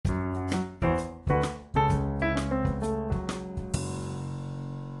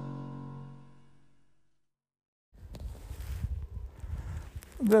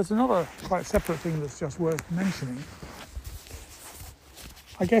there's another quite separate thing that's just worth mentioning.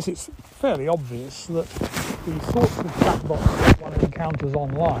 I guess it's fairly obvious that the sorts of chatbots that one encounters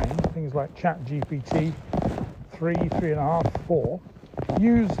online, things like ChatGPT 3, 3.5, 4,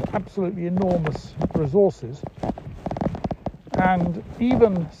 use absolutely enormous resources, and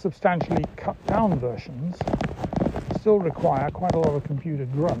even substantially cut down versions still require quite a lot of computer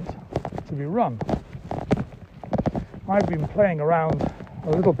grunt to be run. I've been playing around a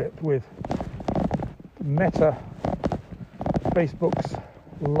little bit with Meta, Facebook's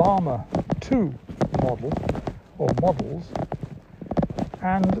Llama 2 model, or models,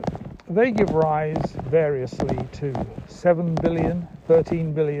 and they give rise variously to 7 billion,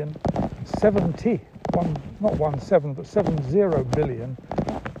 13 billion, 70, not 17, but 70 billion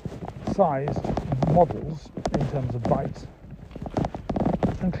sized models in terms of bytes.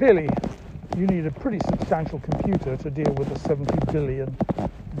 And clearly, you need a pretty substantial computer to deal with a 70 billion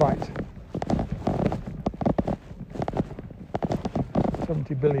byte,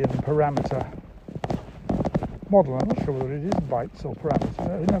 70 billion parameter model. I'm not sure whether it is bytes or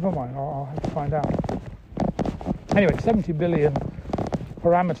parameters. Never mind, I'll have to find out. Anyway, 70 billion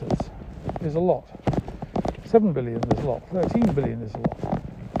parameters is a lot. 7 billion is a lot. 13 billion is a lot.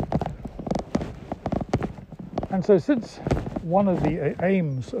 And so since one of the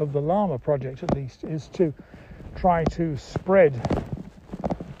aims of the Llama project, at least, is to try to spread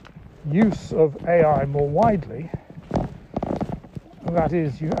use of AI more widely, that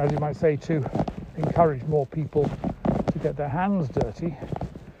is, as you might say, to encourage more people to get their hands dirty,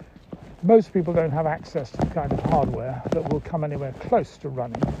 most people don't have access to the kind of hardware that will come anywhere close to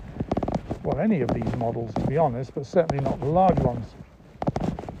running, well, any of these models, to be honest, but certainly not the large ones.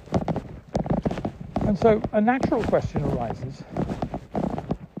 And so a natural question arises.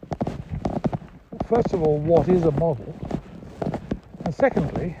 First of all, what is a model? And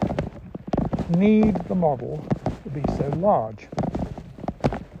secondly, need the model to be so large?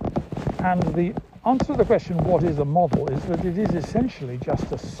 And the answer to the question, what is a model, is that it is essentially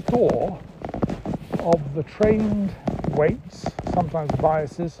just a store of the trained weights, sometimes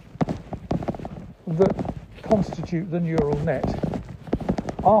biases, that constitute the neural net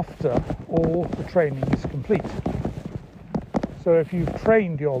after all the training is complete. So if you've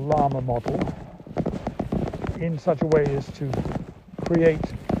trained your Llama model in such a way as to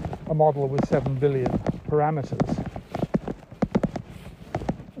create a model with 7 billion parameters,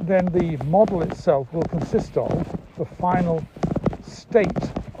 then the model itself will consist of the final state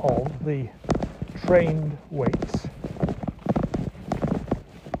of the trained weights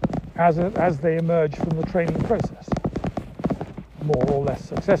as they emerge from the training process, more or less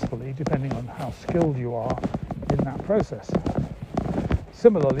successfully, depending on how skilled you are in that process.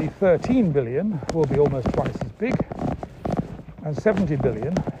 Similarly, 13 billion will be almost twice as big, and 70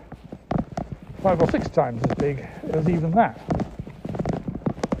 billion, 5 or 6 times as big as even that,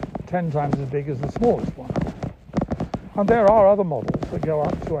 10 times as big as the smallest one. And there are other models that go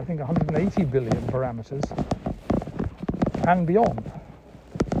up to, I think, 180 billion parameters and beyond.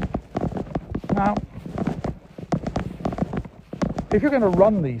 Now, if you're going to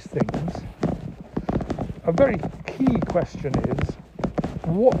run these things, a very key question is,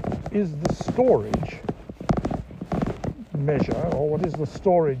 what is the storage measure, or what is the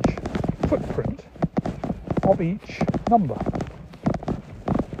storage footprint of each number?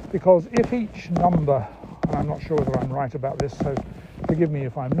 Because if each number, and I'm not sure whether I'm right about this, so forgive me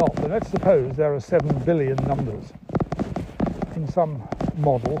if I'm not, but let's suppose there are 7 billion numbers in some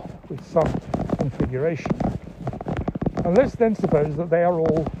model with some configuration. And let's then suppose that they are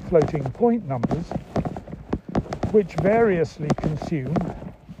all floating point numbers, which variously consume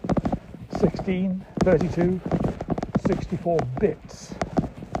 16, 32, 64 bits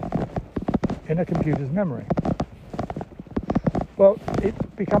in a computer's memory. Well, it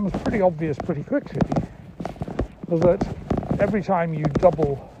becomes pretty obvious pretty quickly that every time you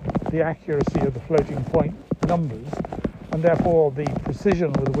double the accuracy of the floating point numbers, and therefore the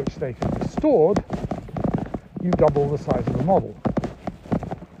precision with which they can be stored, you double the size of the model.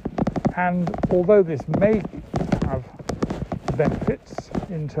 And although this may have benefits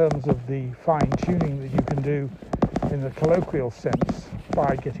in terms of the fine-tuning that you can do in the colloquial sense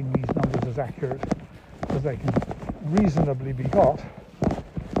by getting these numbers as accurate as they can reasonably be got,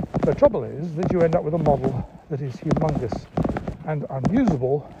 the trouble is that you end up with a model that is humongous and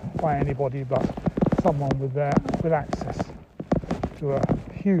unusable by anybody but someone with access to a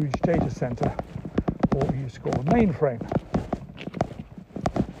huge data center, or what we used to call a mainframe.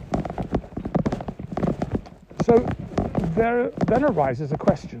 So there then arises a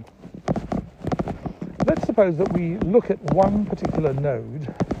question. Let's suppose that we look at one particular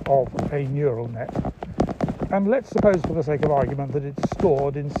node of a neural net. And let's suppose, for the sake of argument, that it's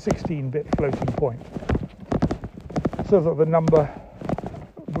stored in 16-bit floating point, so that the number,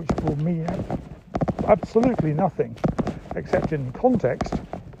 which will mean absolutely nothing except in context,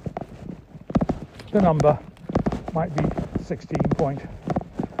 the number might be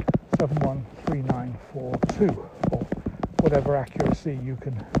 16.713942, or whatever accuracy you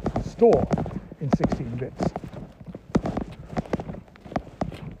can store in 16 bits.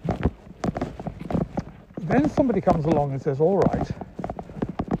 Then somebody comes along and says, all right,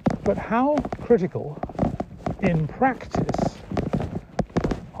 but how critical in practice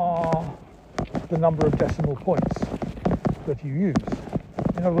are the number of decimal points that you use?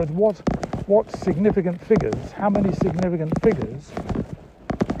 In other words, what significant figures, how many significant figures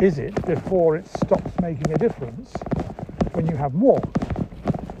is it before it stops making a difference when you have more?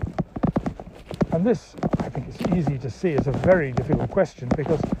 And this, I think it's easy to see, is a very difficult question,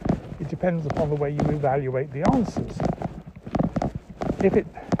 because it depends upon the way you evaluate the answers. If it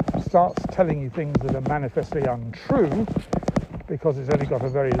starts telling you things that are manifestly untrue, because it's only got a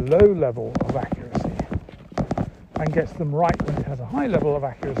very low level of accuracy, and gets them right when it has a high level of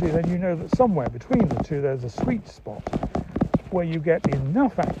accuracy, then you know that somewhere between the two there's a sweet spot where you get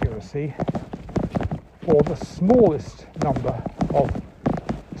enough accuracy for the smallest number of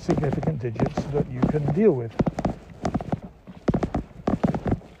significant digits that you can deal with.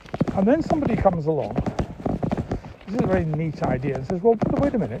 And then somebody comes along, this is a very neat idea, and says, well,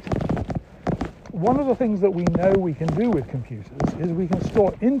 wait a minute. One of the things that we know we can do with computers is we can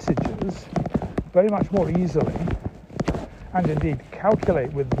store integers very much more easily, and indeed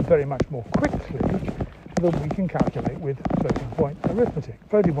calculate with them very much more quickly than we can calculate with floating point arithmetic.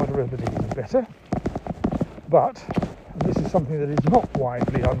 Floating point arithmetic is better, but this is something that is not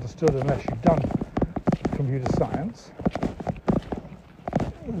widely understood unless you've done computer science.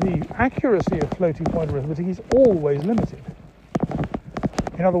 The accuracy of floating point arithmetic is always limited.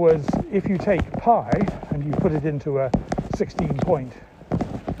 In other words, if you take pi and you put it into a 16-point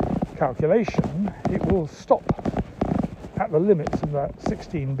calculation, it will stop at the limits of that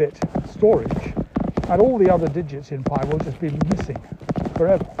 16-bit storage, and all the other digits in pi will just be missing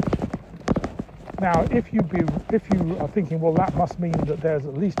forever. Now, if you are thinking, well, that must mean that there's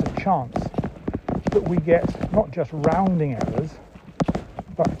at least a chance that we get not just rounding errors,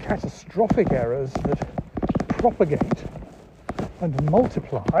 but catastrophic errors that propagate and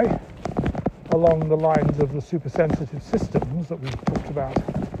multiply along the lines of the supersensitive systems that we talked about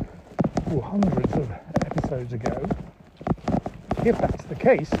hundreds of episodes ago. If that's the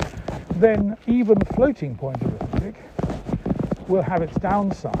case, then even floating point arithmetic will have its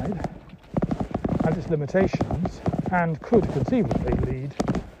downside and its limitations, and could conceivably lead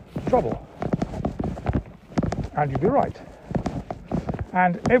to trouble. And you'd be right.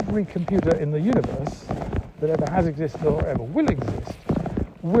 And every computer in the universe that ever has existed or ever will exist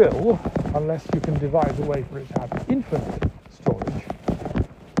will, unless you can devise a way for it to have infinite storage,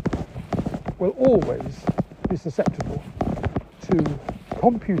 will always be susceptible to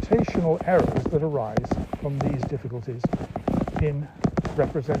computational errors that arise from these difficulties in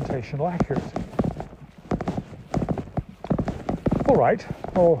representational accuracy. All right,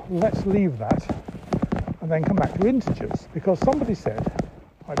 well, let's leave that and then come back to integers, because somebody said,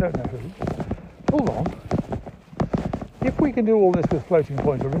 I don't know who, hold on, if we can do all this with floating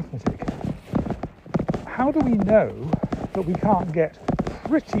point arithmetic, how do we know that we can't get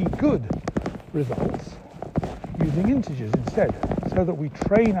pretty good results using integers instead, so that we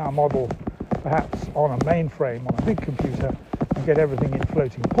train our model perhaps on a mainframe on a big computer and get everything in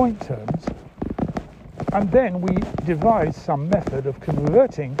floating point terms, and then we devise some method of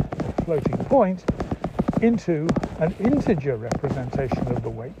converting the floating point into an integer representation of the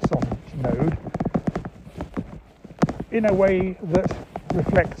weights on each node in a way that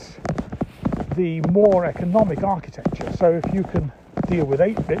reflects the more economic architecture. So if you can deal with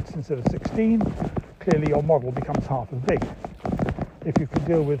 8 bits instead of 16, clearly your model becomes half as big. If you can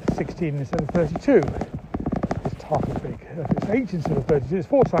deal with 16 instead of 32, it's half as big. If it's 8 instead of 32, it's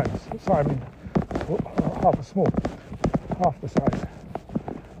 4 times. So I mean, half the size.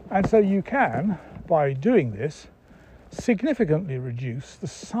 And so you can, by doing this, significantly reduce the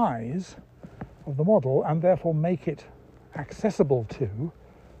size of the model and therefore make it accessible to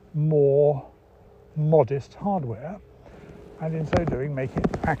more modest hardware, and in so doing make it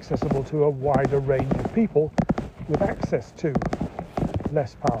accessible to a wider range of people with access to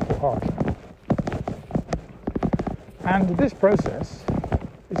less powerful hardware. And this process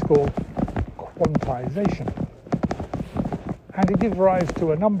is called quantization, and it gives rise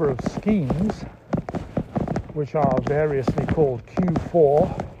to a number of schemes which are variously called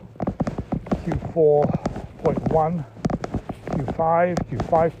Q4 Q4.1, Q5,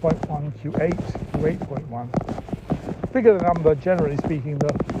 Q5.1, Q8, Q8.1. Bigger the number, generally speaking,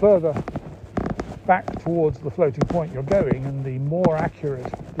 the further back towards the floating point you're going and the more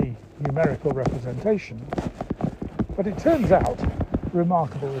accurate the numerical representation. But it turns out,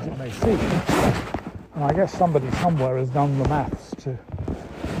 remarkable as it may seem, and I guess somebody somewhere has done the maths to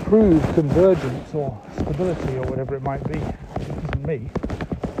prove convergence or stability or whatever it might be, it isn't me,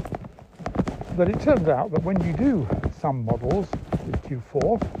 that it turns out that when you do some models with Q4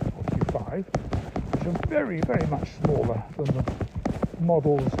 or Q5, which are very, very much smaller than the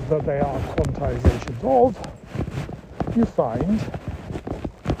models that they are quantizations of, you find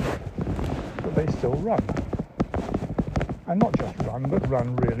that they still run. And not just run, but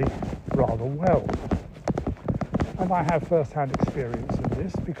run really rather well. And I have first-hand experience in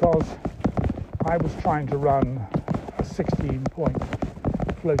this because I was trying to run a 16-point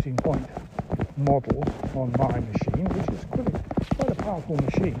floating point model on my machine, which is quite a powerful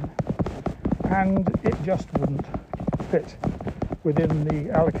machine, and it just wouldn't fit within the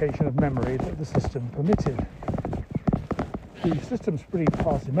allocation of memory that the system permitted. The system's pretty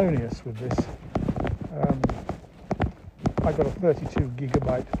parsimonious with this. I got a 32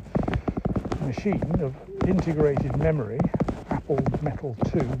 gigabyte machine of integrated memory, Apple Metal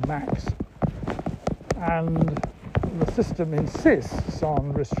 2 Max, and the system insists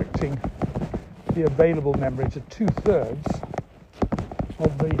on restricting the available memory to 2/3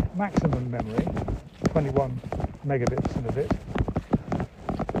 of the maximum memory, 21 megabits and a bit.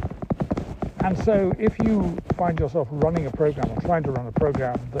 And so if you find yourself running a program or trying to run a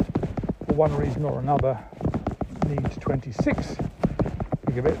program that for one reason or another needs 26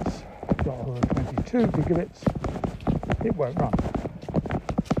 gigabits rather than 22 gigabits, it won't run.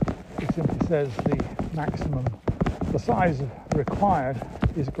 It simply says the size required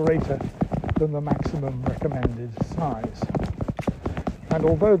is greater than the maximum recommended size. And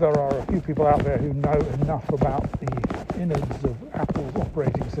although there are a few people out there who know enough about the innards of Apple's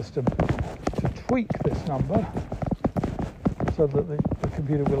operating system to tweak this number so that the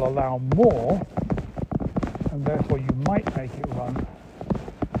computer will allow more, and therefore you might make it run,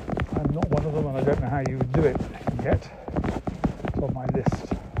 I'm not one of them and I don't know how you would do it yet. It's on my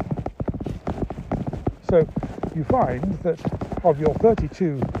list. So you find that of your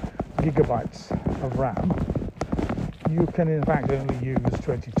 32 gigabytes of RAM, you can in fact only use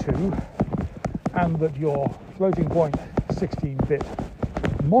 22, and that your floating point 16-bit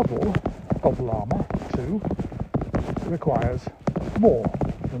model of Llama 2 requires more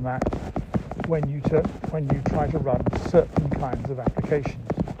than that when you try to run certain kinds of applications.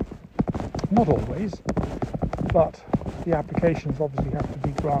 Not always, but the applications obviously have to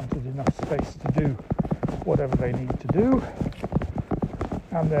be granted enough space to do whatever they need to do,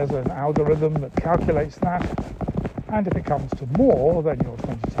 and there's an algorithm that calculates that, and if it comes to more than your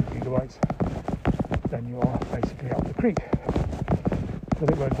 22 gigabytes, then you're basically up the creek, because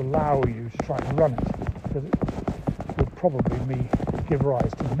it won't allow you to try to run it, because it would probably give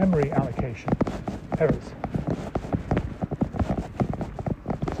rise to memory allocation errors.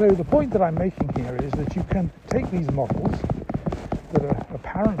 So the point that I'm making here is that you can take these models that are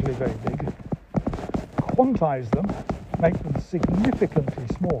apparently very big, quantize them, make them significantly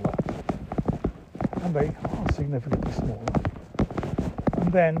smaller, and they are significantly smaller,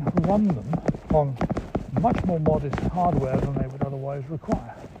 and then run them on much more modest hardware than they would otherwise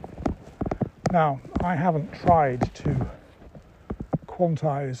require. Now, I haven't tried to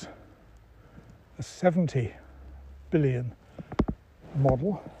quantize a 70 billion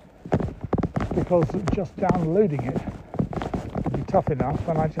model because just downloading it would be tough enough,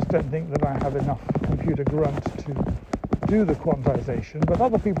 and I just don't think that I have enough computer grunt to do the quantization, but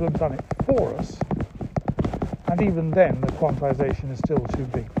other people have done it for us, and even then the quantization is still too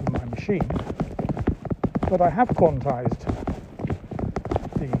big for my machine. But I have quantized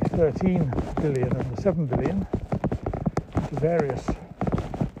the 13 billion and the 7 billion into various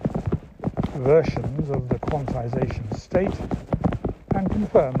versions of the quantization state, and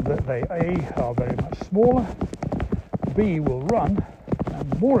confirmed that they A, are very much smaller, B, will run,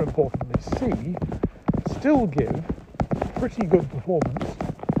 and more importantly C, still give pretty good performance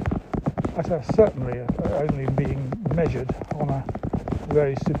at a certainly only being measured on a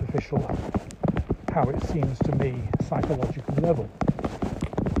very superficial, how it seems to me, psychological level.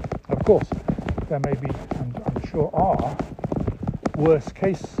 Of course, there may be, and I'm sure are, worst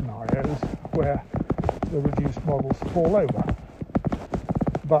case scenarios where the reduced models fall over.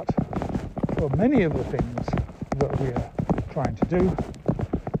 But for many of the things that we're trying to do,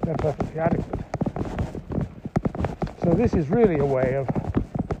 they're perfectly adequate. So this is really a way of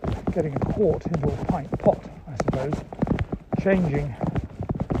getting a quart into a pint pot, I suppose, changing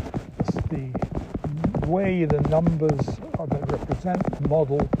the way the numbers that represent the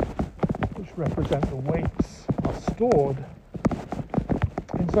model, which represent the weights, are stored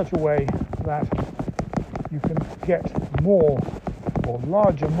in such a way that you can get more or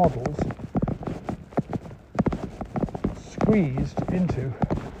larger models squeezed into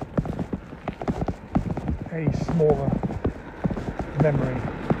a smaller memory.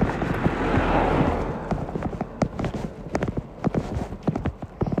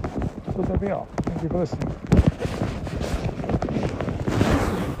 So there we are. Thank you for listening.